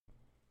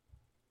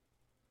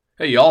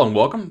Hey, y'all, and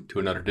welcome to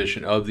another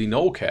edition of the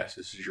Nolecast.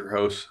 This is your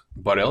host,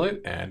 Bud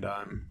Elliott, and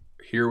I'm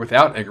here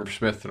without Ingram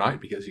Smith tonight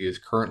because he is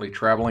currently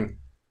traveling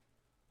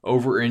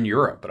over in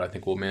Europe. But I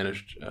think we'll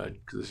manage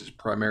because this is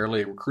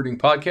primarily a recruiting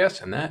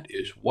podcast, and that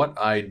is what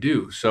I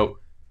do. So,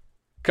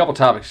 a couple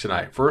topics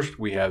tonight. First,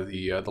 we have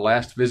the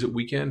last visit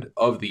weekend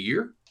of the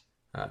year.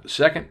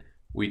 Second,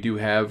 we do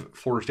have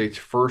Florida State's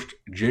first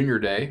Junior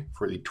Day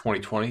for the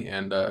 2020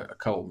 and a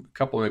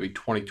couple maybe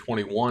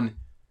 2021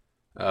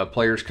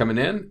 players coming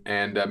in,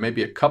 and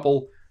maybe a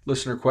couple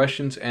listener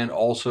questions, and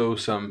also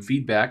some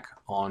feedback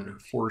on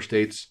Florida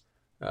State's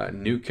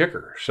new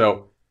kicker.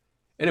 So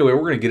anyway,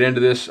 we're going to get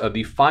into this.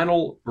 The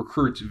final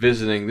recruits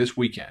visiting this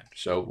weekend.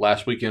 So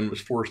last weekend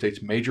was Florida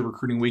State's major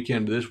recruiting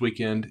weekend. This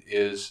weekend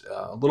is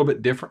a little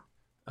bit different.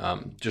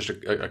 Just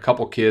a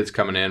couple kids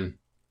coming in,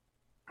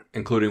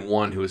 including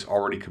one who is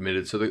already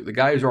committed. So the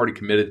guy who's already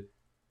committed,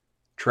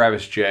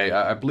 Travis Jay,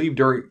 I believe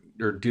due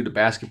to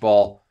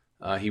basketball,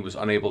 he was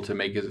unable to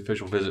make his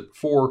official visit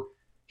before.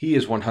 He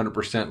is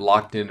 100%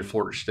 locked into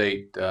Florida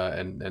State,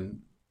 and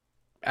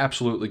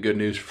absolutely good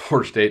news for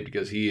Florida State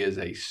because he is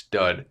a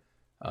stud.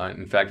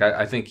 In fact,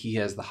 I think he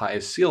has the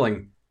highest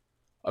ceiling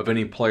of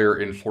any player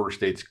in Florida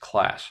State's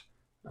class.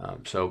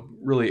 So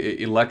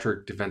really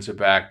electric defensive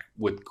back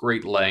with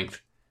great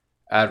length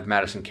out of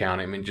Madison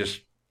County. I mean,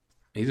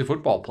 he's a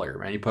football player,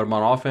 man. You put him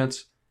on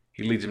offense,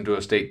 he leads him to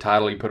a state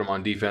title. You put him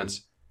on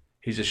defense,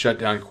 he's a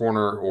shutdown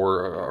corner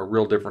or a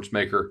real difference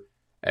maker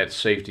at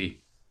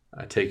safety.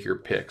 Take your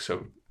pick.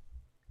 So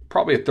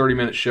probably a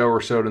 30-minute show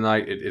or so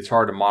tonight. It's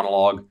hard to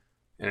monologue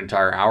an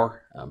entire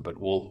hour, but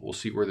we'll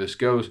see where this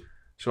goes.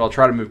 So I'll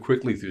try to move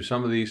quickly through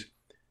some of these.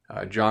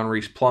 John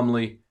Reese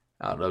Plumlee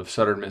out of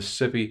Southern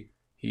Mississippi.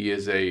 He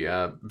is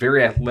a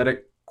very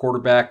athletic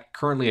quarterback,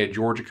 currently a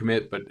Georgia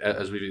commit, but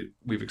as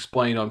we've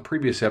explained on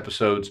previous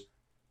episodes,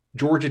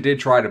 Georgia did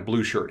try to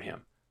blue shirt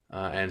him.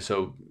 And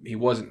so he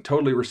wasn't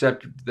totally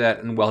receptive to that.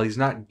 And while he's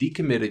not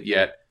decommitted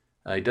yet,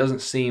 it doesn't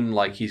seem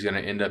like he's going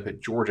to end up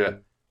at Georgia,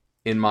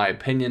 in my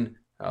opinion.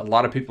 A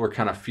lot of people are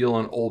kind of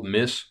feeling Ole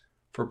Miss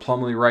for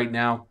Plumlee right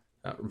now.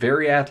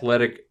 Very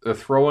athletic. The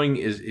throwing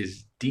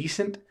is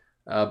decent,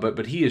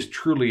 but he is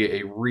truly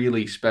a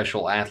really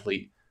special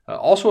athlete.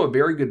 Also a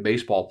very good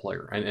baseball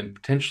player and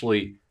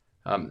potentially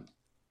a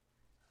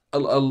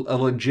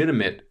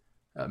legitimate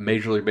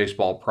Major League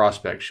Baseball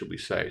prospect, should we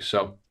say.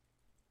 So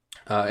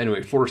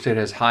anyway, Florida State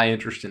has high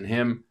interest in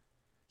him.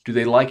 Do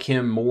they like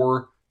him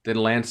more than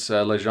Lance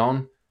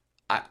Lejeune?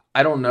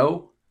 I don't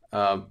know.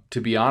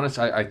 To be honest,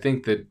 I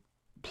think that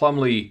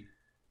Plumlee,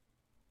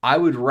 I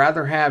would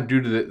rather have due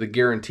to the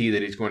guarantee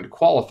that he's going to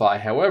qualify.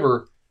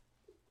 However,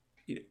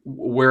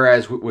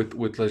 whereas with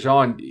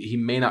Lejeune, he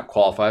may not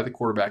qualify, the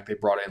quarterback they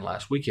brought in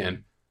last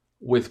weekend.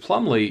 With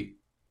Plumlee,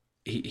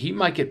 he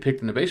might get picked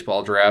in the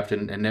baseball draft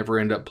and never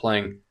end up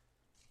playing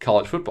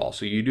college football.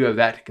 So you do have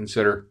that to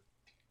consider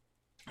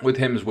with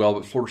him as well.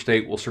 But Florida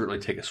State will certainly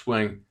take a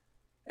swing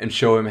and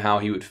show him how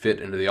he would fit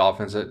into the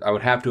offense. I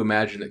would have to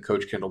imagine that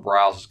Coach Kendall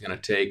Briles is going to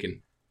take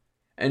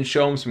and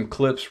show him some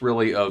clips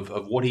really of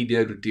what he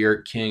did with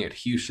Derek King at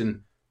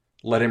Houston,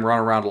 let him run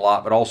around a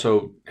lot, but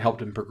also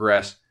helped him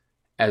progress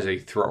as a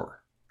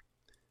thrower.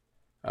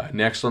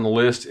 Next on the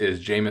list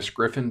is Jameis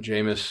Griffin.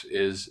 It's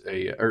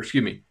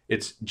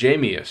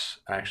Jamius,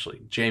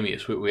 actually.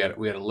 Jamius. We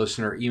had a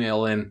listener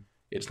email in.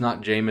 It's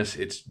not Jameis,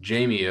 it's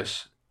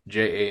Jamius,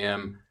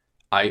 Jamious.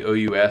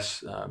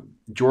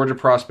 Georgia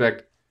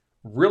prospect.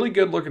 Really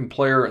good-looking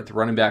player at the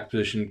running back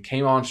position.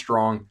 Came on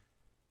strong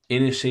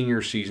in his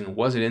senior season.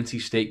 Was an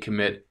NC State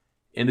commit.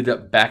 Ended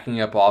up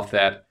backing up off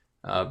that.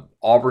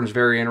 Auburn's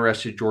very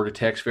interested. Georgia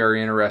Tech's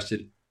very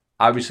interested.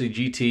 Obviously,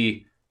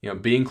 GT,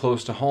 being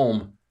close to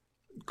home,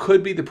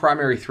 could be the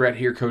primary threat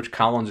here. Coach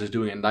Collins is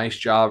doing a nice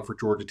job for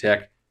Georgia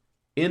Tech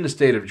in the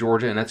state of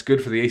Georgia, and that's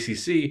good for the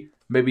ACC.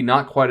 Maybe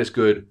not quite as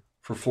good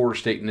for Florida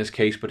State in this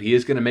case, but he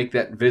is going to make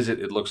that visit,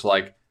 it looks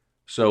like.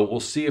 So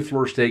we'll see if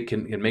Florida State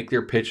can make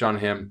their pitch on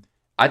him.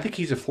 I think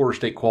he's a Florida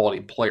State quality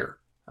player.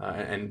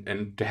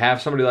 And to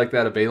have somebody like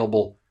that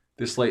available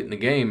this late in the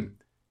game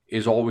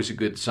is always a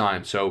good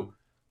sign. So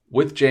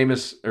with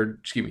Jamius,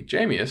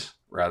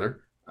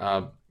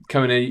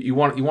 coming in, you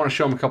want to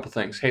show him a couple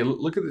things. Hey,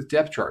 look at this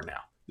depth chart now.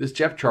 This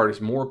depth chart is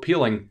more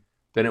appealing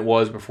than it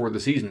was before the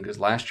season because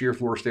last year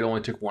Florida State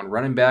only took one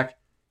running back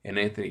and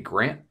Anthony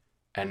Grant,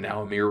 and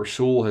now Amir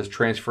Rasul has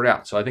transferred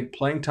out. So I think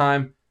playing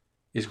time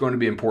is going to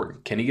be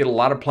important. Can he get a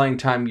lot of playing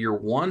time year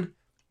one?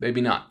 Maybe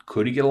not.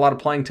 Could he get a lot of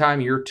playing time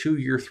year 2,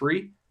 year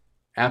 3?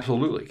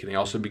 Absolutely. Can he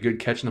also be good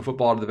catching the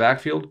football out of the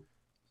backfield?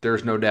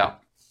 There's no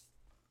doubt.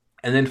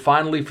 And then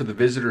finally, for the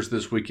visitors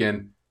this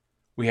weekend,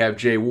 we have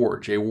Jay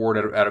Ward. Jay Ward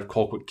out of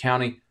Colquitt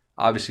County.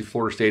 Obviously,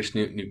 Florida State's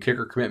new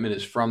kicker commitment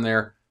is from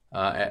there,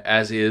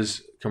 as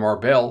is Kamar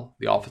Bell,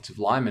 the offensive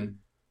lineman,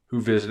 who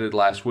visited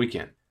last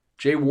weekend.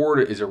 Jay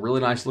Ward is a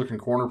really nice-looking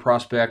corner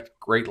prospect,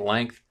 great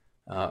length.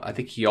 I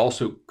think he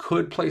also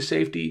could play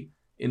safety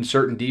in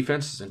certain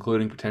defenses,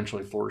 including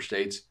potentially Florida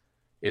State's,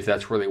 if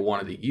that's where they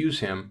wanted to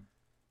use him.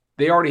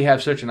 They already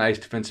have such a nice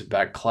defensive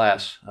back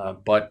class,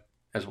 but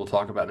as we'll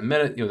talk about in a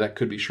minute, that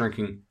could be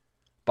shrinking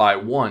by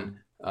 1.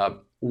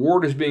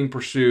 Ward is being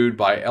pursued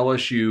by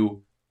LSU,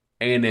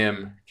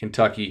 A&M,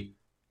 Kentucky,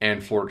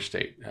 and Florida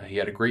State. He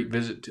had a great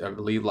visit, I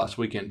believe, last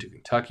weekend to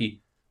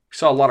Kentucky. We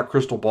saw a lot of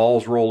crystal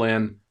balls roll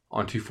in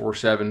on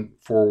 247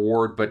 for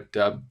Ward,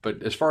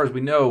 but as far as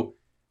we know,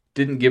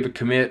 didn't give a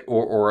commit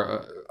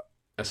or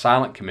a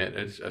silent commit,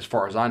 as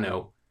far as I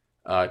know,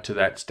 to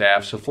that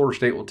staff. So Florida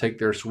State will take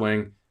their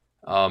swing.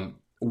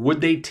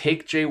 Would they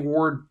take Jay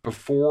Ward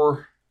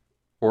before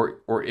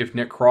or if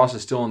Nick Cross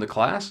is still in the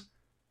class?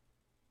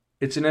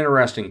 It's an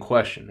interesting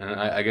question, and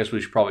I guess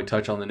we should probably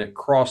touch on the Nick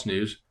Cross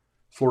news.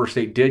 Florida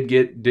State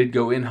did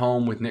go in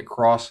home with Nick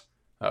Cross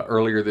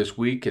earlier this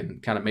week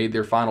and kind of made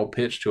their final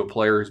pitch to a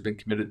player who's been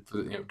committed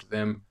to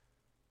them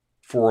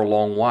for a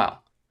long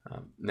while.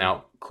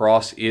 Now,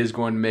 Cross is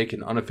going to make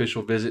an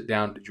unofficial visit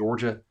down to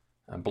Georgia,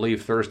 I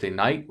believe Thursday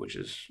night, which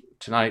is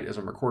tonight as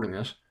I'm recording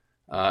this.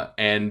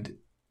 And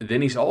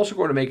then he's also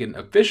going to make an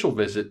official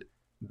visit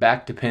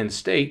back to Penn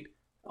State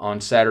on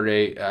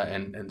Saturday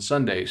and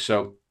Sunday.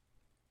 So,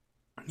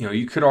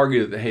 you could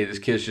argue that, hey, this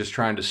kid's just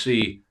trying to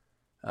see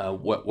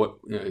what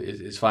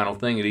his final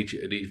thing at each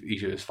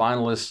of his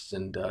finalists.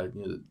 And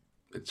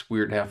it's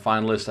weird to have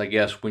finalists, I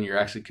guess, when you're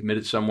actually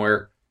committed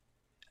somewhere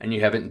and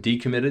you haven't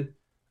decommitted.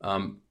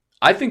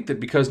 I think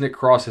that because Nick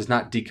Cross has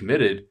not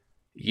decommitted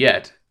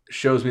yet,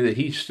 shows me that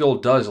he still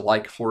does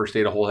like Florida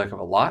State a whole heck of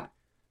a lot.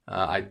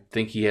 I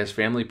think he has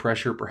family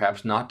pressure,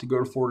 perhaps not to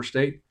go to Florida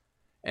State.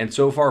 And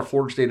so far,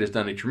 Florida State has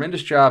done a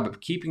tremendous job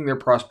of keeping their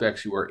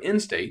prospects who are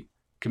in-state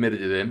committed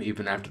to them,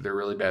 even after their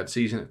really bad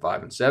season at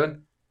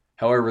 5-7.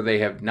 However, they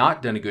have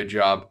not done a good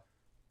job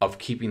of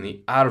keeping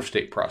the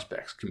out-of-state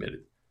prospects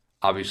committed.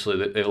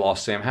 Obviously, they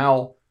lost Sam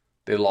Howell.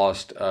 They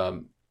lost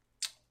the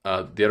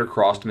other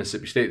Cross to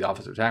Mississippi State, the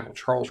offensive tackle,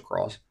 Charles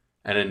Cross,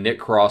 and then Nick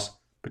Cross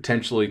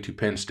potentially to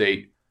Penn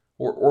State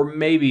or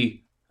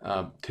maybe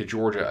to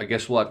Georgia. I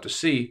guess we'll have to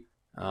see.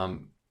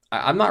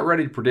 I'm not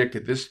ready to predict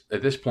at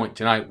this point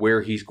tonight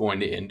where he's going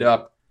to end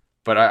up,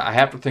 but I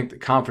have to think the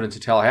confidence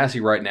in Tallahassee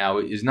right now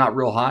is not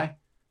real high,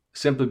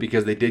 simply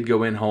because they did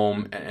go in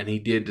home and he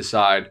did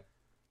decide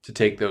to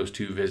take those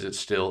 2 visits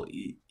still,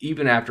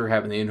 even after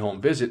having the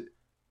in-home visit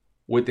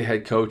with the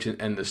head coach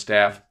and the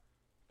staff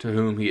to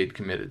whom he had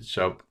committed.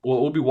 So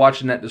we'll be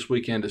watching that this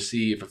weekend to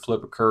see if a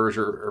flip occurs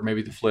or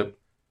maybe the flip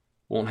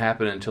won't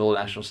happen until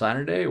National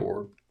Signing Day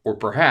or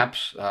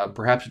perhaps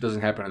it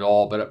doesn't happen at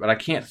all. But I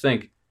can't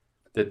think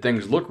that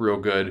things look real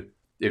good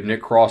if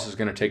Nick Cross is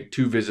going to take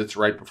 2 visits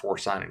right before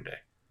signing day.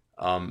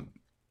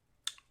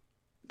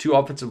 2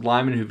 offensive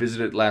linemen who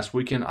visited last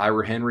weekend,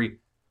 Ira Henry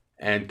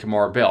and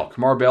Kamar Bell.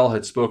 Kamar Bell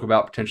had spoke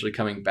about potentially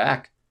coming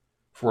back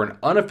for an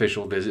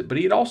unofficial visit, but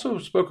he had also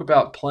spoke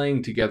about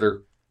playing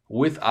together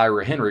with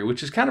Ira Henry,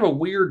 which is kind of a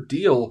weird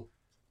deal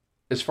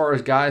as far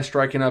as guys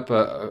striking up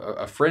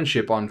a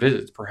friendship on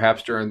visits,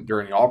 perhaps during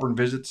the Auburn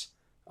visits.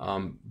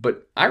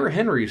 But Ira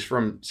Henry is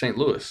from St.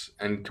 Louis,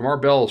 and Kamar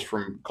Bell is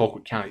from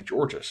Colquitt County,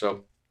 Georgia.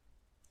 So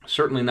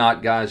certainly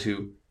not guys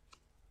who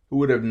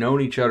would have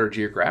known each other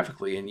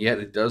geographically, and yet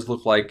it does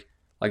look like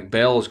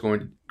Bell is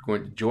going to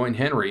join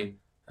Henry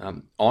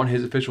on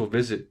his official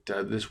visit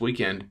this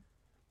weekend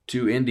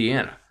to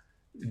Indiana.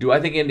 Do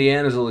I think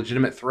Indiana is a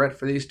legitimate threat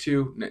for these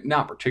two?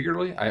 Not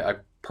particularly. I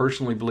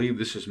personally believe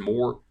this is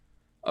more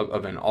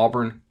of an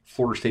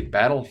Auburn-Florida State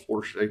battle.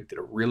 Florida State did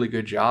a really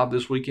good job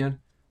this weekend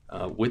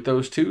with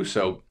those two.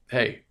 So,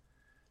 hey,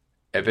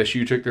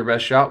 FSU took their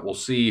best shot. We'll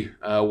see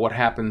what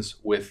happens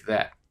with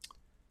that.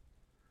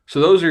 So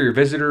those are your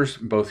visitors,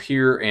 both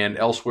here and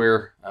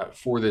elsewhere,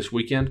 for this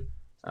weekend.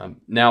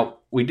 Now,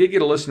 we did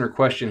get a listener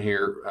question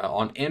here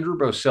on Andrew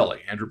Boselli.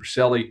 Andrew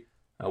Boselli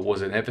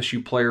was an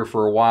FSU player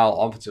for a while,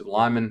 offensive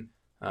lineman.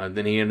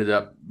 Then he ended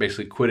up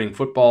basically quitting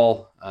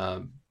football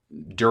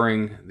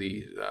during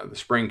the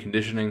spring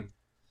conditioning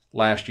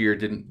last year.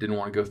 Didn't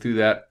want to go through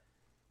that.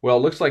 Well,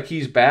 it looks like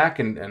he's back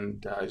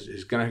and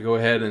is going to go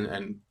ahead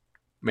and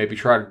maybe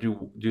try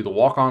to do the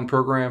walk-on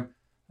program.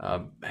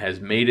 Has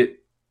made it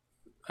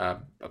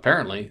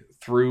apparently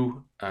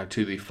through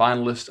to the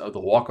finalists of the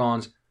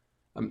walk-ons.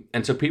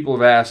 And so people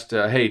have asked,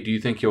 hey, do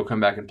you think he'll come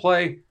back and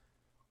play?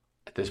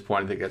 At this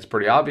point, I think that's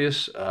pretty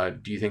obvious.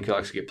 Do you think he'll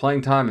actually get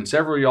playing time? And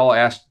several of y'all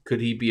asked,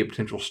 could he be a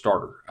potential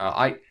starter?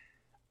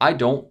 I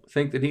don't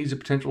think that he's a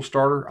potential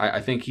starter. I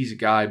think he's a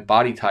guy,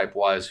 body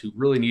type-wise, who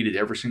really needed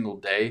every single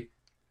day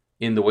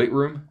in the weight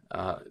room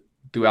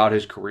throughout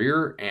his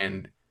career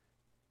and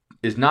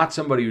is not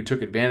somebody who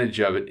took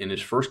advantage of it in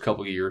his first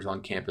couple of years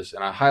on campus.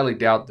 And I highly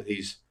doubt that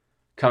he's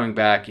coming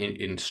back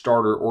in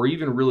starter or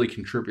even really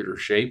contributor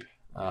shape.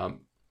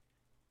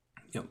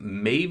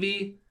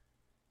 Maybe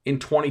in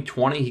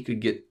 2020 he could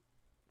get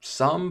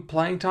some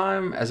playing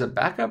time as a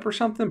backup or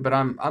something, but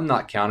I'm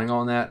not counting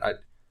on that.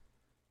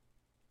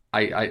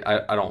 I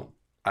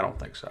don't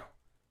think so.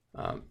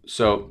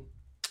 So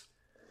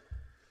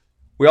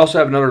we also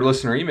have another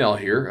listener email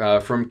here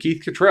from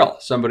Keith Cottrell,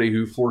 somebody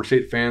who Florida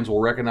State fans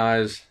will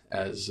recognize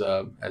as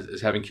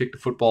having kicked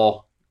the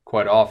football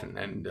quite often.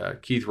 And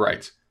Keith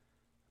writes,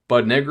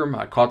 Bud Negrum,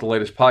 I caught the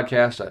latest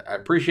podcast. I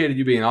appreciated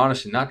you being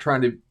honest and not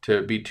trying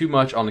to be too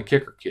much on the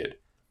kicker kid.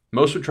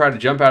 Most would try to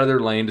jump out of their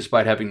lane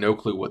despite having no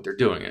clue what they're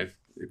doing.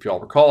 If y'all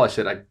recall, I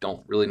said I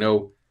don't really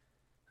know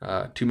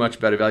too much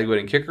about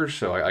evaluating kickers,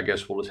 so I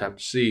guess we'll just have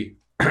to see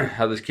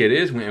how this kid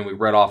is. And we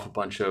read off a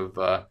bunch of,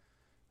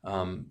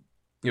 kind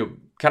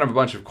of a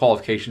bunch of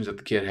qualifications that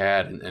the kid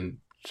had, and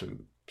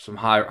some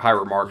high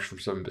remarks from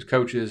some of his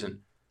coaches, and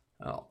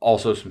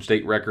also some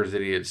state records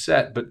that he had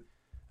set.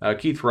 But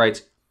Keith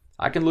writes,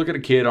 I can look at a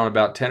kid on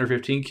about 10 or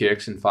 15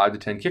 kicks and 5 to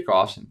 10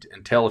 kickoffs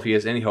and tell if he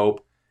has any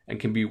hope and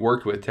can be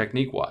worked with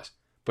technique-wise.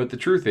 But the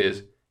truth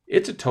is,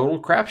 it's a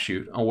total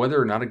crapshoot on whether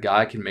or not a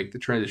guy can make the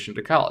transition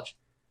to college.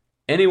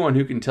 Anyone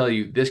who can tell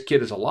you this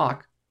kid is a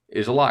lock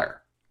is a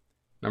liar.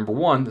 Number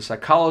one, the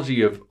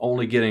psychology of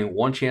only getting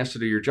one chance to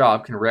do your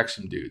job can wreck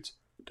some dudes.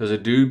 Does a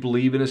dude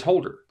believe in his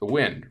holder, the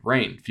wind,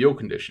 rain, field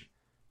condition,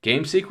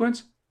 game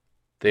sequence?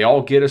 They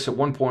all get us at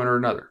one point or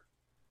another.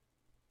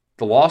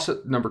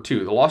 Number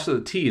two, the loss of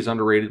the tee is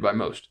underrated by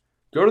most.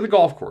 Go to the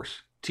golf course,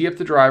 tee up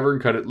the driver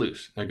and cut it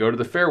loose. Now go to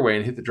the fairway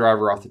and hit the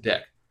driver off the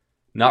deck.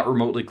 Not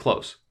remotely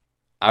close.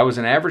 I was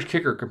an average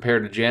kicker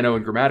compared to Jano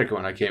and Grammatico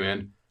when I came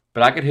in,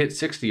 but I could hit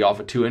 60 off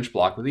a 2-inch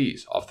block with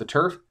ease. Off the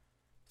turf,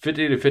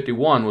 50 to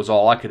 51 was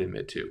all I could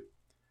admit to.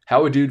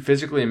 How a dude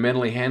physically and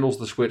mentally handles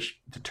the switch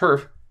to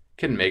turf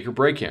can make or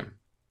break him.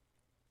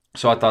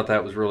 So I thought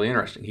that was really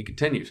interesting. He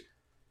continues,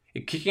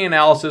 if kicking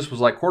analysis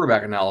was like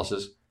quarterback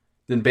analysis,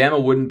 then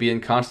Bama wouldn't be in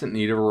constant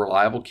need of a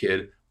reliable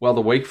kid, while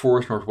the Wake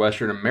Forest,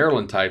 Northwestern, and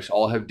Maryland types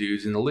all have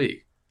dudes in the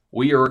league.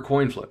 We are a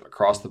coin flip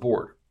across the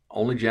board.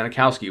 Only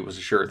Janikowski was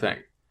a sure thing.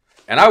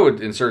 And I would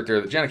insert there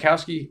that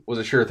Janikowski was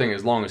a sure thing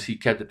as long as he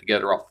kept it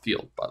together off the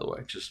field, by the way.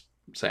 Just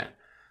saying.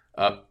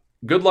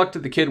 Good luck to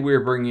the kid we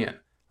are bringing in.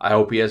 I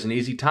hope he has an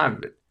easy time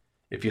of it.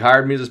 If you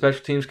hired me as a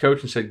special teams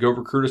coach and said, go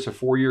recruit us a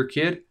 4-year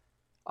kid,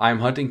 I am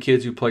hunting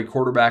kids who play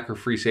quarterback or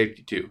free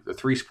safety too. The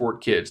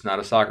 3-sport kids, not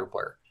a soccer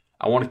player.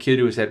 I want a kid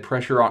who has had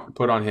pressure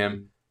put on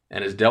him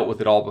and has dealt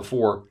with it all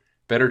before.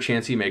 Better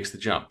chance he makes the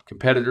jump.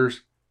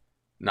 Competitors,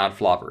 not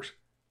floppers.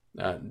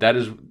 That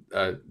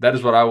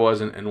is what I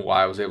was and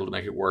why I was able to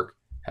make it work.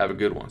 Have a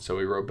good one. So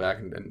we wrote back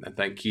and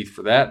thank Keith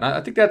for that. And I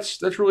think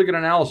that's really good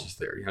analysis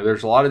there.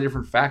 There's a lot of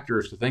different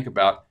factors to think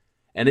about,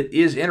 and it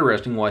is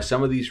interesting why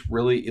some of these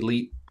really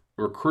elite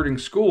recruiting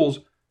schools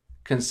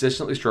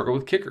consistently struggle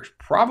with kickers.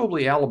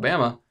 Probably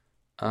Alabama,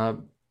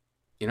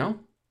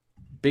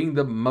 being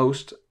the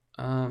most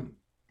the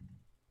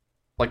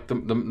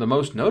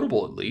most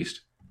notable, at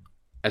least,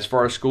 as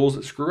far as schools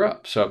that screw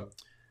up. So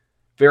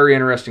very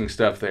interesting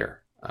stuff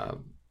there.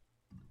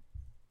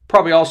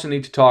 Probably also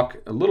need to talk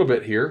a little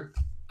bit here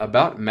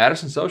about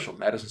Madison Social.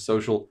 Madison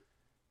Social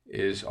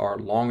is our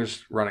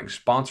longest running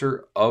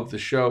sponsor of the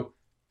show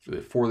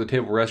for the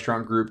Table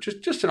Restaurant Group.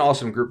 Just an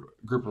awesome group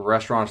of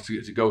restaurants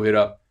to go hit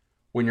up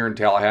when you're in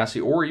Tallahassee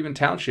or even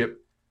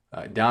Township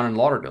down in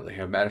Lauderdale. They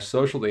have Madison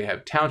Social, they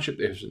have Township,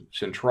 they have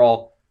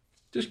Central.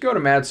 Just go to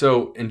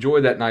Madso,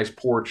 enjoy that nice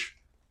porch.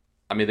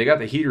 I mean, they got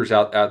the heaters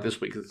out this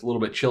week. It's a little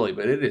bit chilly,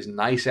 but it is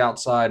nice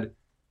outside,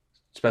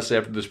 especially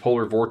after this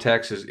polar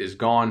vortex is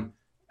gone.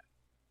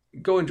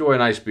 Go enjoy a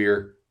nice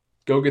beer.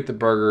 Go get the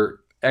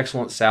burger.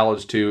 Excellent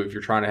salads, too, if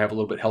you're trying to have a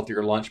little bit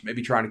healthier lunch.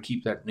 Maybe trying to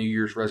keep that New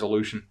Year's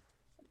resolution.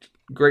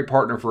 Great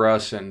partner for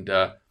us, and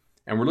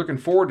we're looking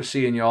forward to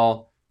seeing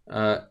y'all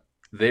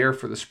there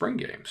for the spring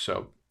game.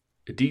 So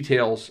the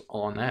details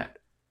on that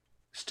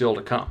still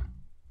to come.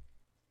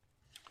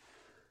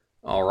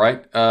 All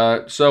right.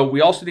 So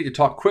we also need to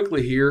talk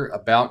quickly here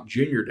about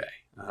Junior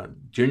Day.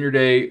 Junior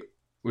Day,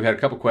 we've had a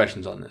couple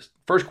questions on this.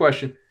 First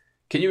question,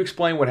 can you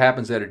explain what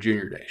happens at a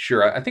Junior Day?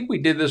 Sure. I think we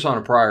did this on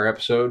a prior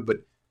episode, but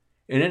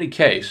in any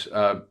case,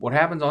 what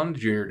happens on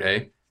Junior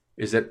Day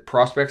is that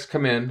prospects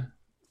come in,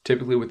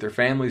 typically with their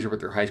families or with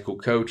their high school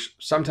coach.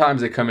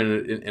 Sometimes they come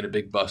in a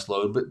big bus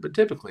load, but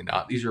typically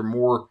not. These are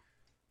more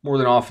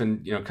than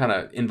often, kind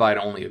of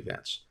invite-only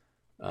events.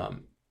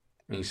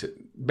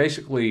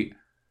 Basically,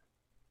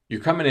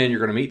 you're coming in, you're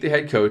going to meet the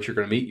head coach, you're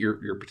going to meet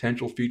your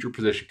potential future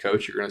position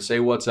coach, you're going to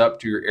say what's up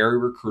to your area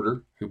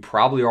recruiter, who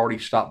probably already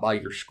stopped by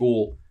your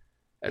school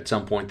at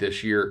some point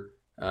this year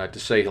to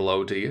say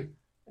hello to you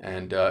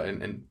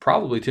and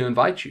probably to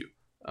invite you.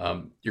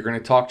 You're going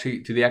to talk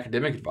to the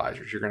academic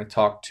advisors. You're going to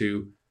talk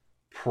to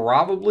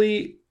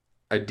probably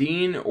a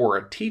dean or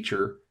a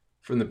teacher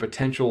from the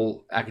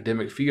potential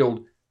academic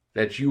field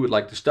that you would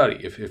like to study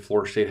if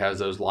Florida State has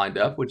those lined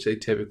up, which they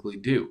typically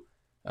do.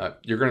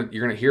 You're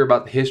gonna hear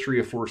about the history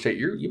of Florida State.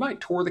 You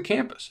might tour the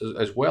campus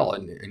as well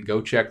and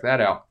go check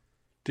that out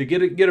to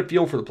get a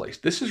feel for the place.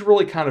 This is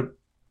really kind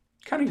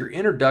of your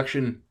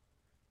introduction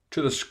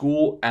to the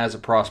school as a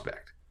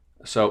prospect.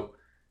 So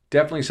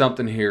definitely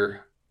something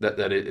here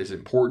that is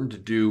important to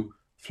do.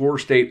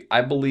 Florida State,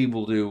 I believe,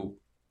 will do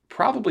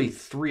probably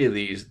 3 of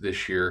these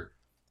this year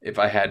if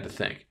I had to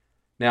think.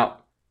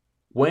 Now,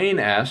 Wayne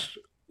asked,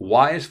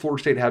 why is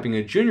Florida State having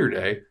a Junior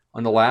Day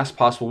on the last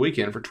possible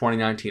weekend for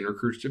 2019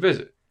 recruits to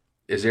visit?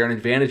 Is there an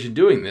advantage in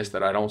doing this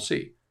that I don't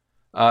see?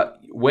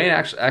 Wayne,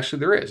 actually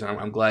there is. And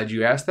I'm glad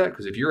you asked that,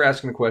 because if you're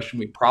asking a question,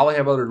 we probably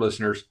have other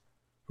listeners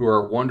who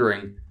are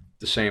wondering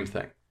the same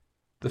thing.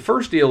 The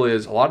first deal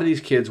is a lot of these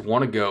kids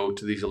want to go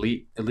to these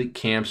elite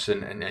camps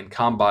and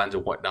combines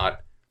and whatnot,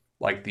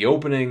 like the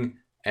opening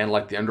and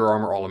like the Under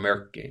Armour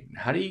All-American game.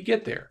 How do you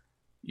get there?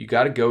 You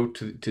got to go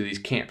to these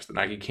camps, the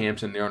Nike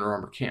camps and the Under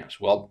Armour camps.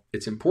 Well,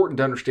 it's important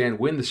to understand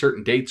when the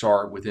certain dates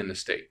are within the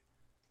state.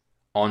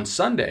 On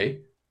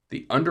Sunday,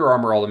 the Under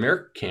Armour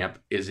All-American camp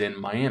is in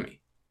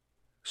Miami.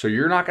 So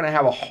you're not going to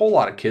have a whole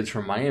lot of kids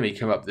from Miami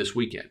come up this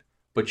weekend.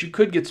 But you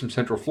could get some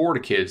Central Florida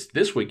kids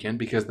this weekend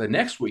because the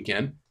next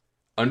weekend,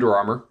 Under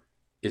Armour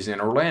is in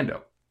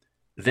Orlando.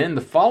 Then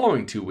the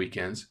following 2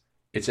 weekends,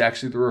 it's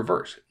actually the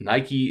reverse.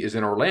 Nike is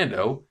in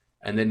Orlando,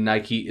 and then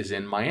Nike is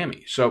in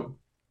Miami. So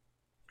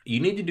you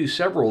need to do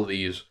several of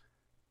these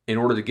in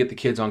order to get the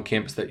kids on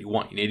campus that you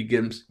want. You need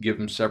to give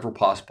them several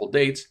possible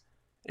dates,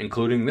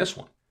 including this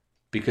one,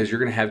 because you're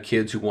going to have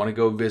kids who want to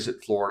go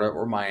visit Florida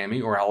or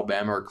Miami or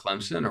Alabama or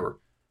Clemson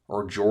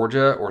or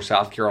Georgia or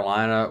South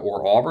Carolina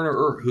or Auburn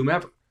or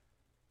whomever.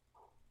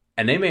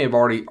 And they may have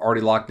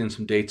already locked in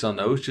some dates on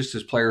those, just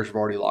as players have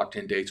already locked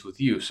in dates with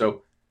you.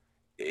 So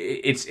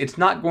it's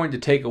not going to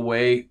take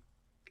away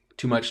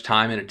too much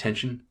time and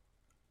attention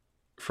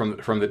from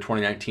the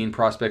 2019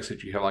 prospects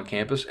that you have on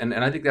campus. And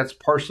I think that's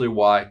partially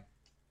why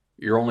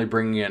you're only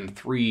bringing in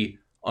 3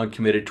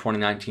 uncommitted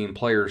 2019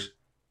 players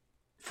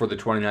for the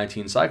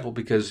 2019 cycle,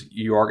 because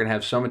you are going to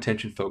have some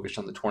attention focused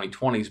on the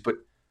 2020s, but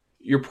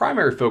your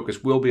primary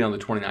focus will be on the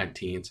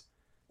 2019s.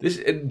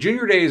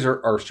 Junior days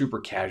are super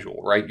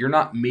casual, right? You're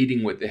not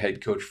meeting with the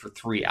head coach for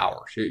 3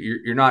 hours.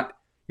 You're not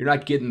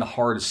getting the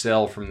hard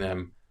sell from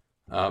them,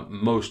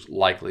 most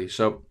likely.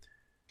 So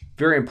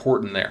very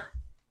important there.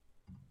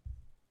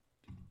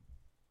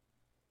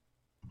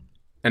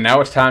 And now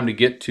it's time to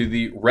get to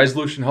the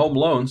Resolution Home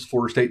Loans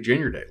Florida State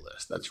Junior Day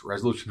list. That's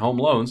Resolution Home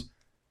Loans.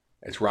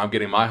 It's where I'm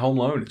getting my home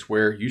loan. It's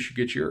where you should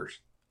get yours.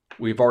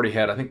 We've already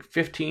had, I think,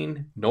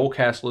 15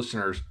 Nolecast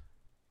listeners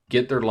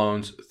get their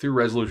loans through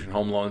Resolution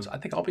Home Loans. I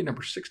think I'll be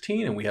number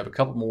 16, and we have a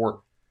couple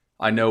more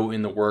I know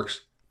in the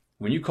works.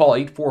 When you call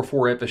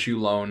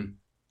 844-FSU-LOAN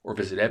or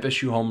visit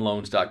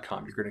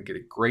FSUHomeLoans.com, you're going to get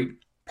a great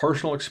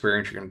personal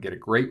experience. You're going to get a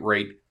great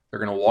rate.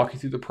 They're going to walk you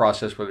through the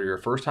process, whether you're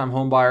a first-time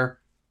home buyer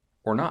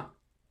or not.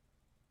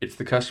 It's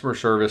the customer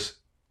service.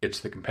 It's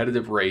the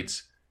competitive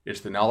rates.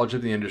 It's the knowledge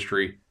of the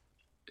industry.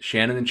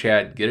 Shannon and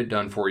Chad get it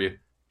done for you.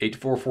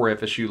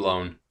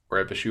 844-FSU-LOAN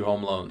or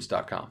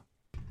FSUHomeLoans.com.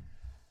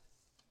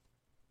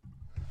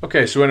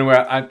 Okay, so anyway,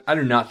 I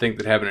do not think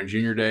that having a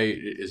junior day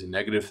is a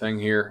negative thing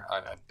here.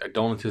 I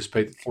don't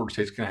anticipate that Florida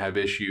State's going to have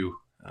issue,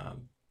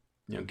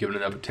 giving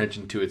enough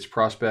attention to its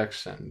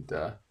prospects. And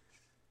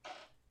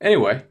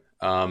anyway,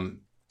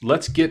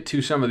 let's get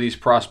to some of these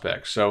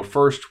prospects. So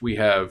first, we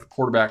have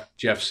quarterback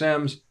Jeff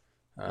Sims.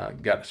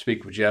 Got to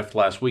speak with Jeff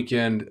last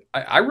weekend.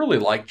 I really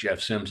like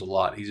Jeff Sims a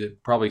lot. He's a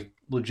probably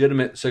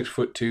legitimate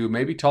 6'2",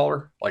 maybe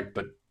taller,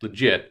 but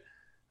legit.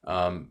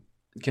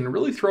 Can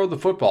really throw the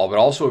football, but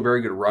also a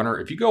very good runner.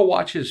 If you go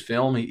watch his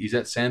film, he's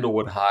at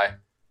Sandalwood High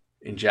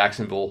in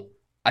Jacksonville.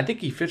 I think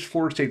he fits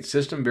Florida State's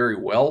system very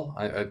well.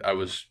 I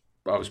was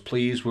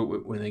pleased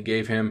when they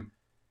gave him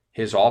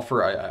his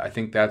offer. I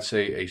think that's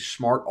a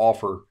smart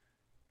offer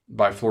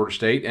by Florida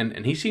State,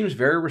 and he seems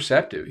very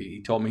receptive.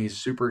 He told me he's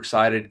super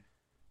excited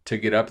to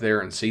get up there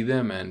and see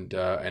them, and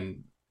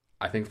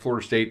I think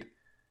Florida State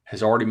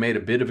has already made a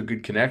bit of a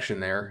good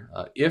connection there.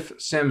 If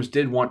Sims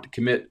did want to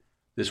commit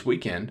this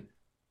weekend,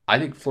 I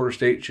think Florida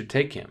State should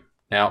take him.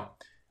 Now,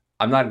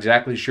 I'm not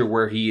exactly sure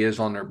where he is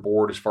on their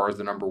board as far as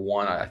the number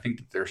one. I think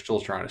that they're still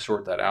trying to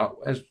sort that out.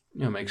 As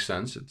makes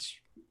sense. It's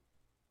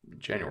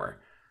January,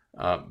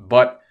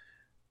 but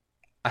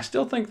I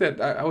still think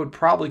that I would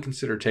probably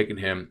consider taking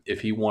him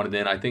if he wanted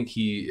in. I think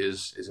he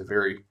is a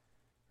very,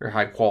 very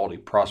high quality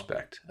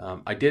prospect.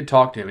 I did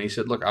talk to him, and he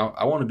said, "Look,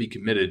 I want to be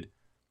committed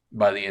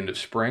by the end of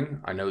spring.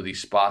 I know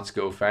these spots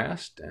go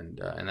fast, and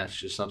that's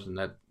just something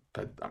that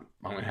I'm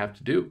going to have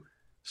to do."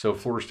 So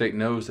Florida State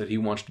knows that he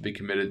wants to be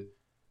committed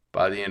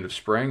by the end of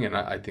spring, and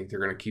I think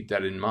they're going to keep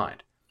that in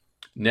mind.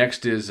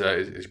 Next is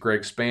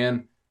Greg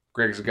Spann.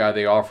 Greg's a guy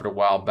they offered a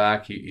while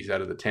back. He's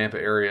out of the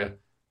Tampa area.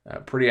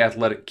 Pretty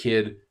athletic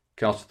kid.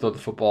 Can also throw the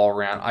football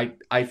around.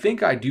 I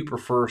think I do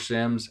prefer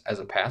Sims as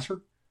a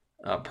passer,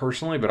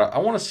 personally, but I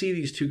want to see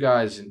these two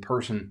guys in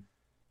person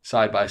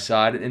side by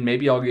side, and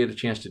maybe I'll get a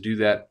chance to do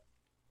that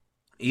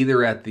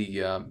either at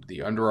the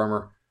Under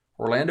Armour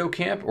Orlando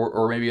camp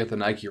or maybe at the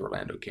Nike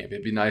Orlando camp.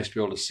 It'd be nice to be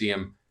able to see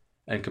them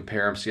and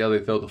compare them, see how they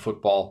throw the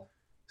football,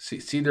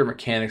 see their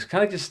mechanics,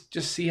 kind of just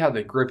see how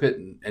they grip it.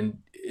 And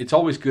it's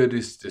always good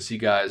to see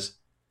guys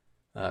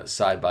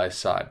side by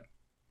side.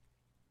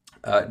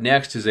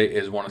 Next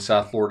is one of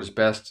South Florida's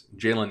best,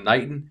 Jalen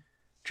Knighton.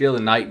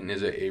 Jalen Knighton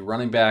is a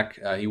running back.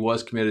 He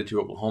was committed to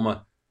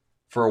Oklahoma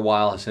for a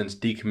while, has since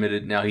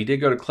decommitted. Now, he did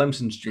go to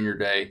Clemson's junior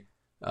day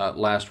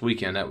last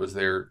weekend. That was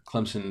their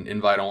Clemson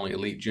invite-only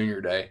elite junior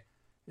day.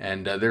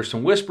 And there's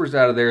some whispers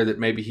out of there that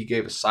maybe he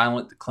gave a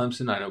silent to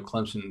Clemson. I know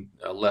Clemson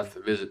left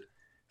the visit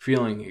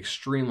feeling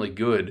extremely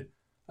good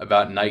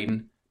about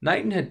Knighton.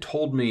 Knighton had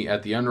told me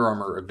at the Under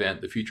Armour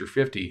event, the Future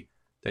 50,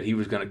 that he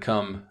was going to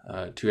come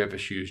to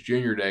FSU's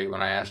junior day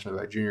when I asked him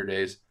about junior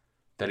days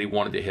that he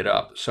wanted to hit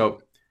up.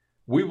 So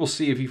we will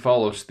see if he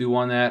follows through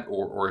on that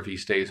or if he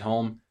stays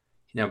home.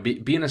 Now,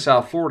 being a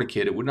South Florida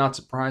kid, it would not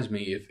surprise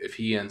me if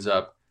he ends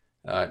up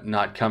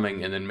not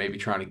coming and then maybe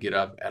trying to get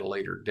up at a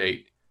later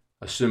date,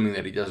 assuming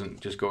that he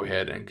doesn't just go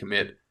ahead and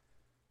commit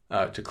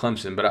to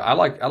Clemson. But I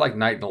like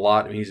Knighton a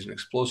lot. I mean, he's an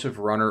explosive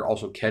runner,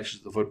 also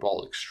catches the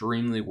football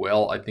extremely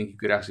well. I think you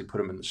could actually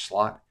put him in the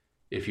slot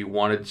if you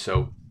wanted.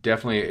 So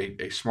definitely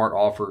a smart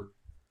offer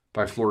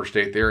by Florida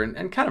State there,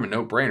 and kind of a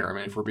no-brainer. I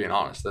mean, if we're being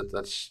honest,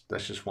 that's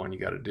just one you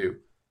got to do.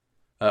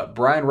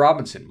 Brian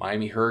Robinson,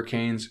 Miami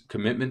Hurricanes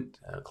commitment,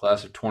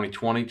 class of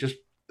 2020, just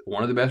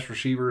one of the best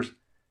receivers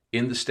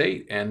in the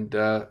state. And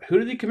who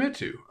did he commit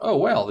to? Oh,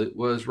 well, it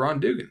was Ron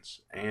Dugans.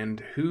 And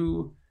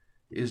who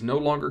is no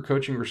longer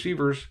coaching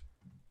receivers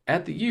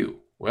at the U?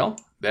 Well,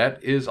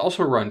 that is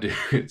also Ron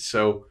Dugans.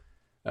 So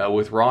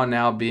with Ron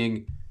now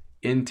being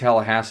in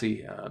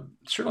Tallahassee,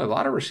 certainly a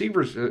lot of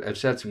receivers have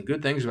said some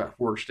good things about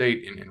Florida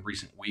State in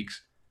recent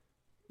weeks.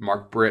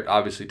 Mark Britt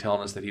obviously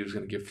telling us that he was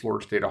going to give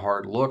Florida State a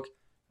hard look.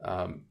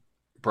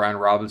 Brian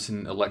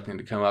Robinson electing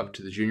to come up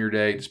to the junior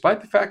day,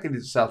 despite the fact that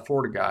he's a South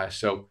Florida guy.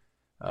 So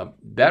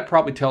that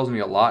probably tells me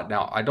a lot.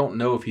 Now, I don't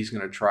know if he's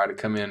going to try to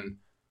come in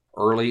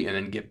early and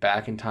then get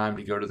back in time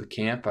to go to the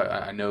camp.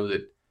 I know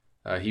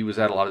that he was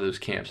at a lot of those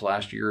camps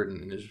last year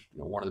and is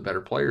one of the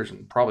better players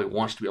and probably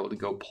wants to be able to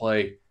go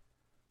play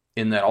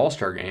in that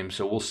All-Star game.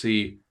 So we'll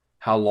see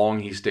how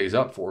long he stays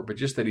up for. But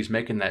just that he's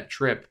making that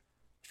trip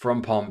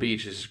from Palm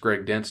Beach, this is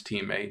Greg Dent's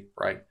teammate,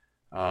 right?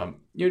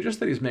 Just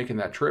that he's making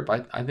that trip,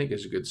 I think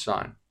is a good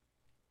sign.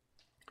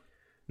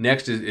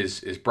 Next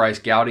is Bryce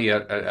Gowdy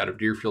out of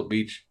Deerfield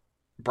Beach.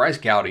 Bryce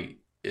Gowdy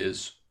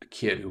is a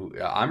kid who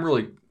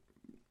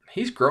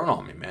he's grown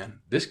on me, man.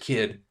 This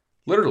kid,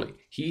 literally,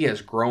 he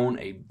has grown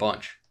a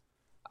bunch.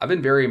 I've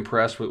been very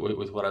impressed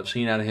with what I've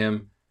seen out of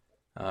him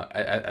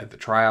at the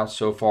tryouts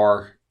so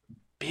far.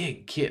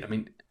 Big kid. I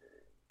mean,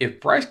 if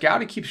Bryce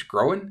Gowdy keeps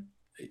growing,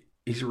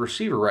 he's a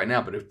receiver right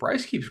now, but if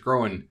Bryce keeps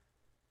growing,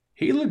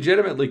 he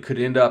legitimately could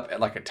end up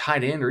at like a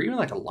tight end or even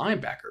like a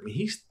linebacker. I mean,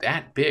 he's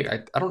that big.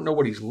 I don't know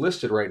what he's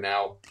listed right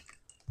now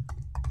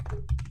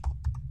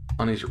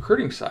on these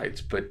recruiting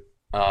sites, but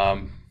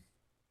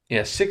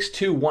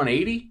 6'2",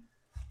 180.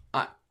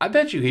 I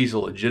bet you he's a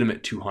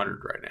legitimate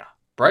 200 right now.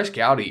 Bryce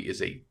Gowdy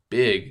is a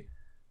big,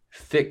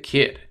 thick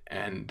kid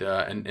and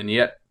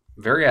yet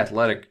very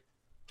athletic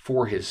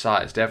for his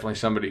size. Definitely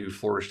somebody who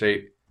Florida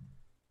State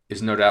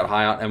is no doubt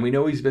high on. And we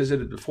know he's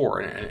visited before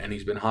and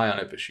he's been high on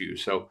FSU.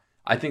 So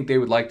I think they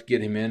would like to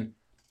get him in.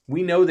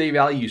 We know they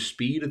value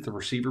speed at the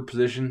receiver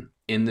position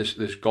in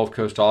this Gulf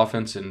Coast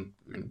offense. And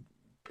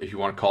if you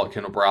want to call it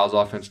Kendall Brow's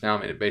offense now,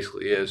 I mean, it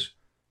basically is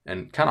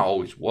and kind of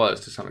always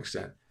was to some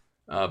extent.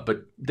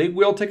 But they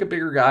will take a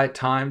bigger guy at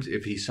times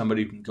if he's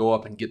somebody who can go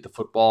up and get the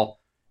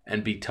football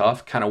and be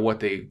tough, kind of what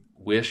they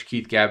wish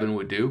Keith Gavin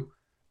would do.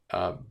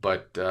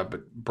 But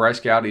Bryce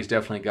Gowdy is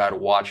definitely a guy to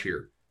watch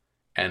here.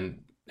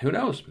 And who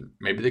knows?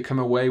 Maybe they come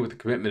away with a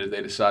commitment if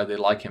they decide they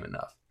like him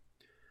enough.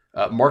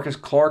 Marcus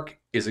Clark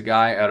is a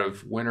guy out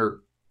of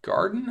Winter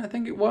Garden, I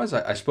think it was.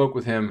 I spoke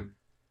with him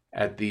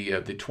at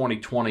the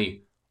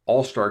 2020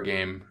 All-Star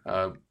game,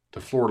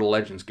 the Florida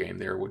Legends game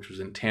there, which was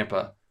in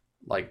Tampa,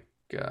 I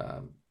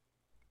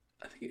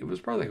think it was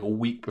probably like a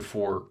week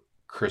before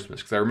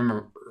Christmas. Because I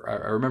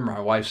remember my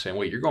wife saying,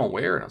 "Wait, you're going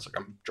where?" And I was like,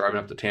 "I'm driving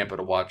up to Tampa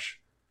to watch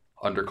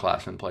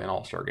underclassmen play an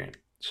All-Star game."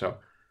 So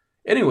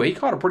anyway, he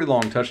caught a pretty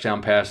long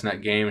touchdown pass in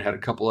that game and had a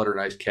couple other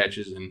nice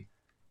catches, and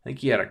I think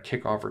he had a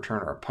kickoff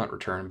return or a punt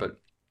return, but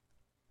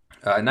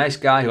a nice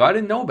guy who I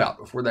didn't know about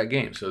before that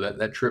game. So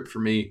that trip for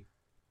me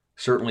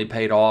certainly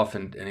paid off,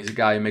 and he's a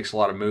guy who makes a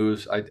lot of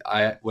moves.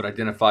 I would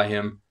identify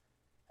him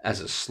as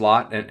a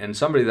slot and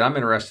somebody that I'm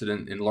interested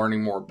in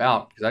learning more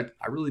about because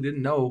I really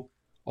didn't know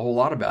a whole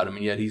lot about him,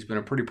 and yet he's been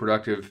a pretty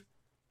productive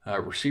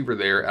receiver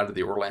there out of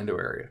the Orlando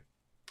area.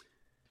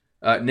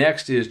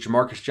 Next is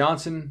Jamarcus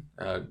Johnson.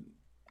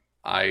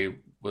 I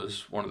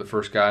was one of the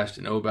first guys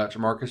to know about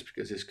Jamarcus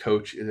because his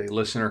coach is a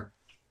listener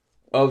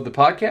of the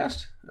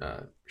podcast.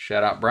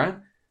 Shout out,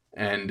 Brian.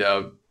 And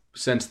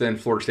since then,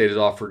 Florida State has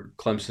offered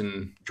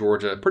Clemson,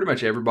 Georgia, pretty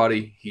much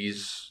everybody.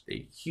 He's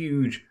a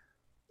huge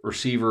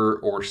receiver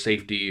or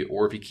safety,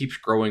 or if he keeps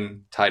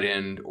growing, tight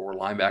end or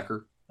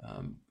linebacker,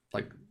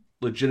 like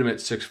legitimate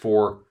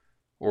 6'4"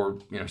 or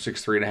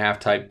 6'3.5"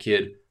 type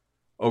kid,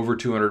 over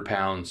 200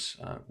 pounds,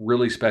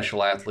 really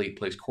special athlete,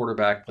 plays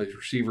quarterback, plays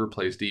receiver,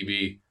 plays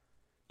DB.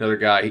 Another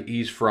guy,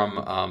 he's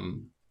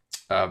from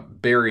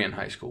Berrien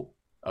High School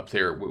up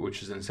there,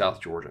 which is in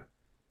South Georgia.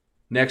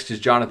 Next is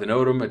Jonathan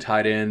Odom, a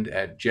tight end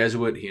at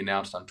Jesuit. He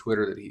announced on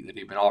Twitter that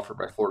he'd been offered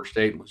by Florida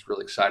State and was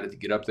really excited to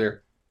get up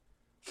there.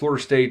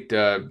 Florida State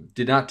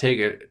did not take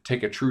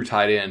a true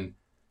tight end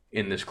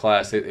in this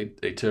class.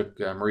 They took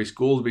Maurice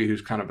Goolsby,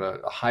 who's kind of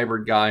a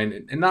hybrid guy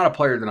and not a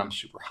player that I'm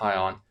super high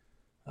on,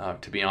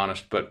 to be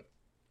honest. But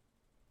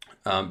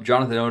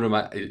Jonathan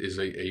Odom is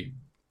a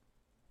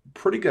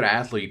pretty good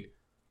athlete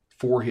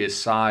for his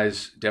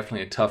size.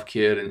 Definitely a tough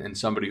kid and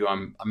somebody who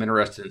I'm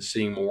interested in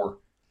seeing more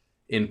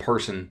in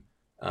person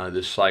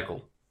this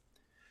cycle.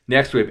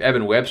 Next, we have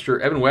Evan Webster.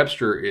 Evan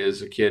Webster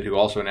is a kid who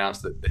also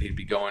announced that he'd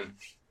be going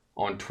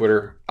on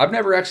Twitter. I've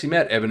never actually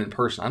met Evan in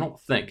person, I don't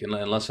think,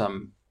 unless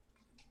I'm,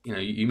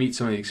 you meet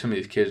some of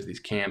these kids at these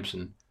camps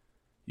and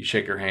you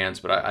shake their hands,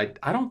 but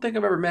I don't think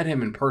I've ever met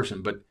him in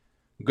person. But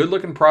good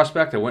looking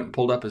prospect. I went and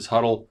pulled up his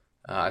huddle.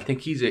 I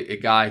think he's a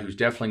guy who's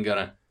definitely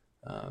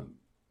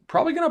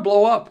probably gonna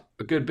blow up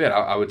a good bit.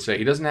 I would say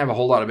he doesn't have a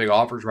whole lot of big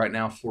offers right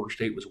now. Florida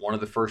State was one of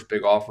the first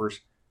big offers.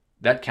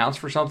 That counts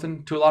for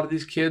something to a lot of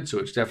these kids, so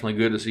it's definitely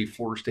good to see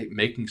Florida State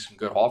making some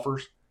good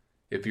offers.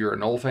 If you're a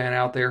Nole fan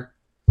out there,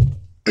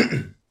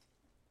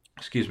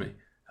 excuse me,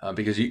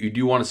 because you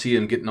do want to see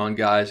them getting on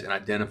guys and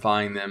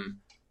identifying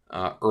them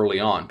early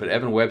on. But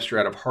Evan Webster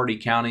out of Hardy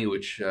County,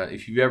 which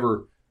if you've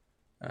ever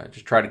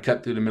just tried to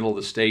cut through the middle of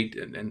the state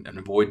and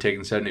avoid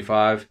taking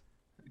 75,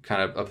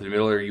 kind of up in the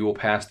middle there, you will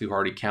pass through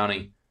Hardy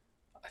County.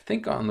 I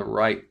think on the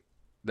right,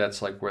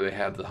 that's like where they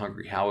have the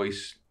Hungry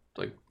Howie's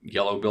like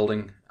yellow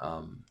building,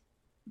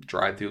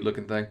 drive-through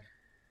looking thing.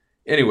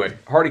 Anyway,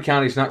 Hardy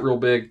County's not real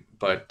big,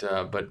 but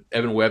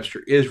Evan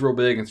Webster is real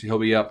big, and so he'll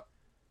be up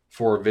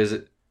for a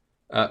visit.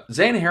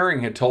 Zane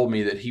Herring had told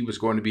me that he was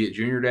going to be at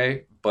Junior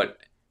Day, but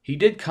he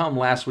did come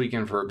last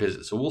weekend for a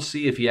visit, so we'll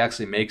see if he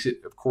actually makes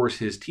it. Of course,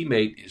 his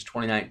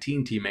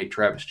 2019 teammate,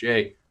 Travis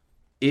Jay,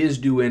 is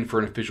due in for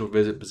an official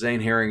visit, but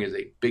Zane Herring is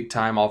a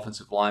big-time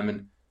offensive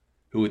lineman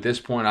who at this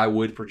point I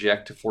would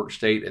project to Florida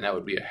State, and that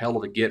would be a hell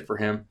of a get for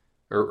him,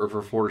 or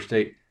for Florida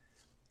State.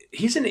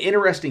 He's an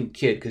interesting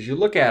kid because you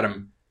look at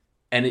him,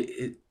 and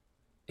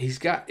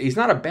he's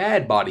not a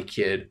bad body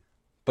kid,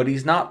 but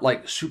he's not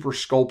like super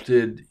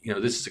sculpted.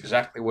 This is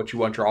exactly what you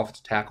want your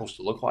offensive tackles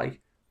to look like.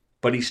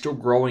 But he's still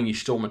growing.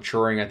 He's still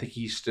maturing. I think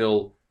he's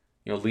still,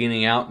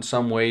 leaning out in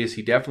some ways.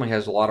 He definitely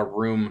has a lot of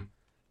room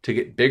to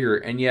get bigger.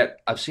 And yet,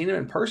 I've seen him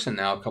in person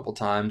now a couple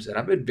times, and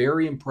I've been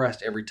very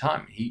impressed every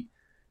time.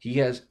 He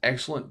has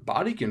excellent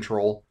body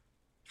control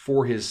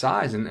for his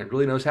size and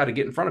really knows how to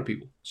get in front of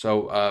people.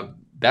 So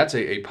that's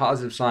a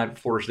positive sign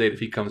for Florida State if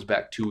he comes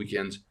back 2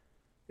 weekends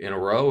in a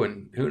row.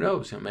 And who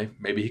knows?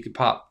 Maybe he could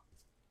pop.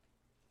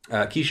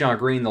 Keyshawn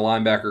Green, the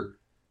linebacker.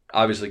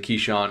 Obviously,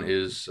 Keyshawn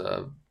is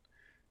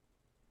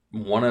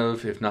one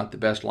of, if not the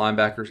best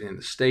linebackers in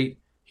the state.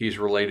 He's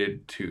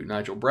related to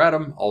Nigel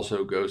Bradham,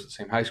 also goes to the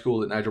same high school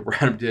that Nigel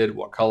Bradham did,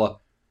 Wakulla,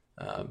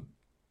 down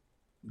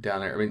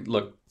there.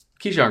 Look,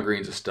 Keyshawn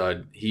Green's a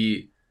stud.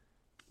 He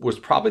was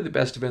probably the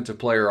best defensive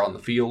player on the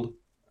field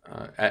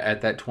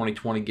at that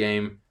 2020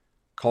 game,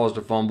 caused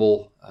a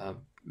fumble,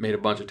 made a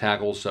bunch of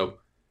tackles, so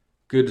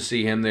good to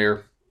see him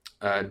there.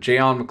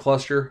 Jayon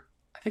McCluster,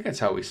 I think that's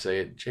how we say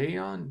it.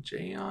 Jayon?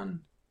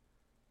 I'm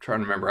trying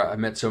to remember. I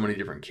met so many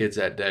different kids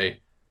that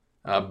day.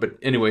 But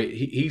anyway,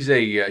 he's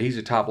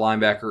a top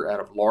linebacker out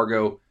of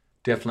Largo.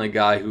 Definitely a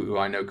guy who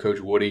I know Coach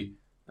Woody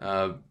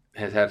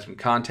has had some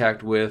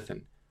contact with.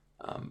 And,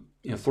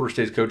 Florida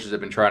State's coaches have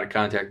been trying to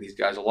contact these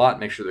guys a lot,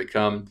 make sure they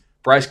come.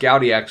 Bryce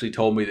Gowdy actually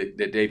told me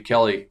that Dave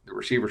Kelly, the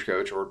receivers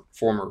coach or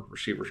former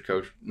receivers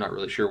coach, not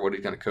really sure what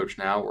he's going to coach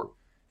now or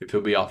if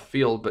he'll be off the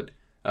field, but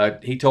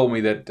he told me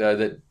that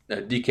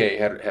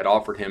DK had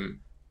offered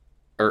him,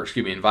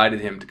 invited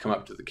him to come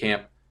up to the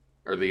camp,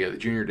 or the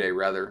Junior Day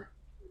rather,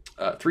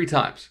 3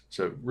 times.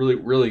 So really,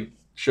 really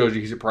shows you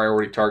he's a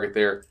priority target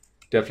there.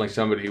 Definitely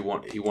somebody he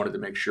wanted to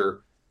make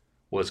sure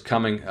was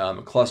coming.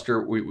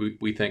 McCluster,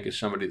 we think, is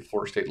somebody that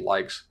Florida State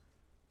likes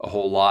a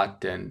whole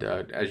lot. And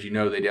as you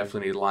know, they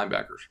definitely need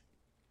linebackers.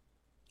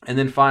 And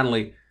then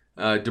finally,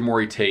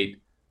 Demore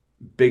Tate,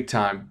 big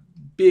time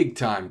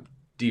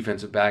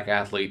defensive back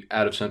athlete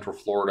out of Central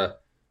Florida.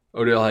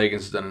 Odell Hagens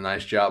has done a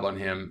nice job on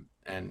him.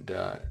 And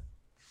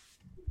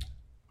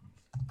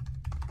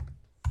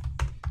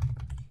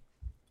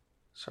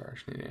sorry, I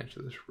just need to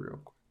answer this real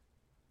quick.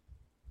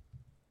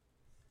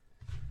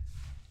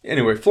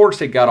 Anyway, Florida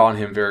State got on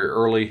him very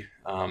early.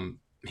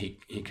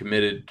 He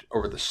committed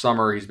over the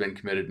summer. He's been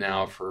committed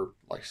now for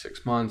like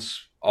 6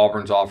 months.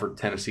 Auburn's offered,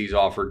 Tennessee's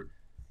offered.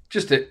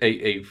 Just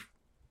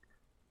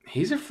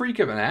he's a freak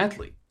of an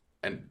athlete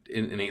and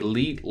an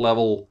elite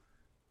level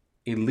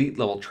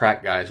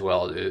track guy as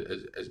well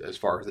as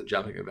far as the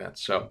jumping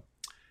events. So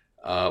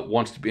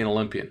wants to be an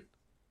Olympian.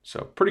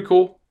 So pretty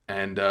cool.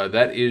 And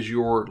that is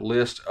your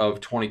list of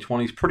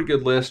 2020s. Pretty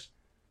good list.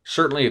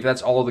 Certainly, if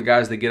that's all the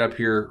guys that get up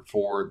here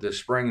for this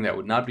spring, that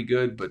would not be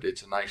good, but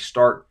it's a nice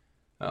start.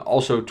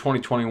 Also,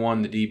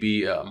 2021, the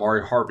DB,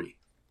 Amari Harvey,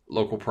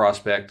 local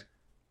prospect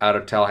out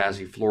of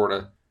Tallahassee,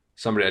 Florida.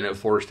 Somebody I know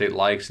Florida State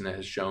likes and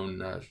has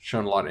shown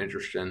a lot of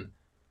interest in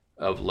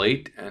of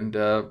late. And,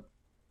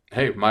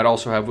 might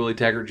also have Willie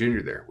Taggart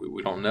Jr. there.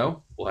 We don't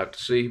know. We'll have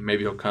to see.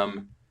 Maybe he'll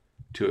come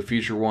to a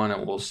future one,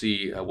 and we'll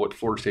see what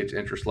Florida State's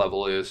interest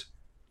level is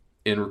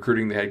in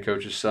recruiting the head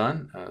coach's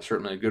son.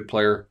 Certainly a good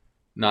player.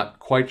 Not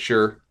quite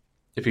sure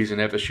if he's an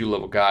FSU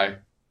level guy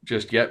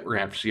just yet. We're going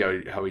to have to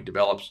see how he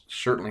develops.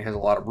 Certainly has a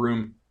lot of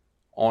room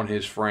on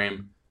his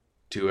frame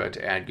to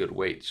add good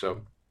weight.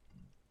 So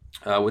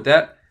with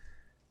that,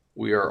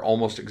 We are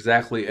almost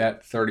exactly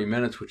at 30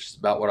 minutes, which is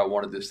about what I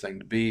wanted this thing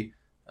to be.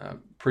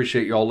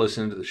 Appreciate y'all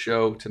listening to the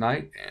show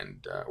tonight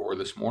and or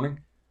this morning.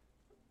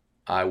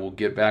 I will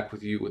get back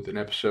with you with an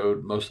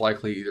episode most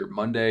likely either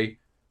Monday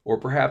or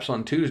perhaps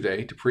on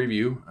Tuesday to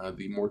preview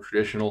the more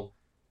traditional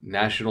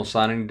National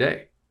Signing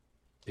Day.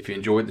 If you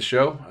enjoyed the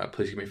show,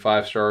 please give me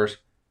 5 stars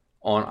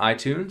on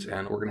iTunes,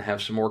 and we're going to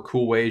have some more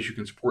cool ways you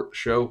can support the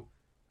show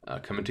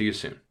coming to you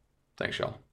soon. Thanks, y'all.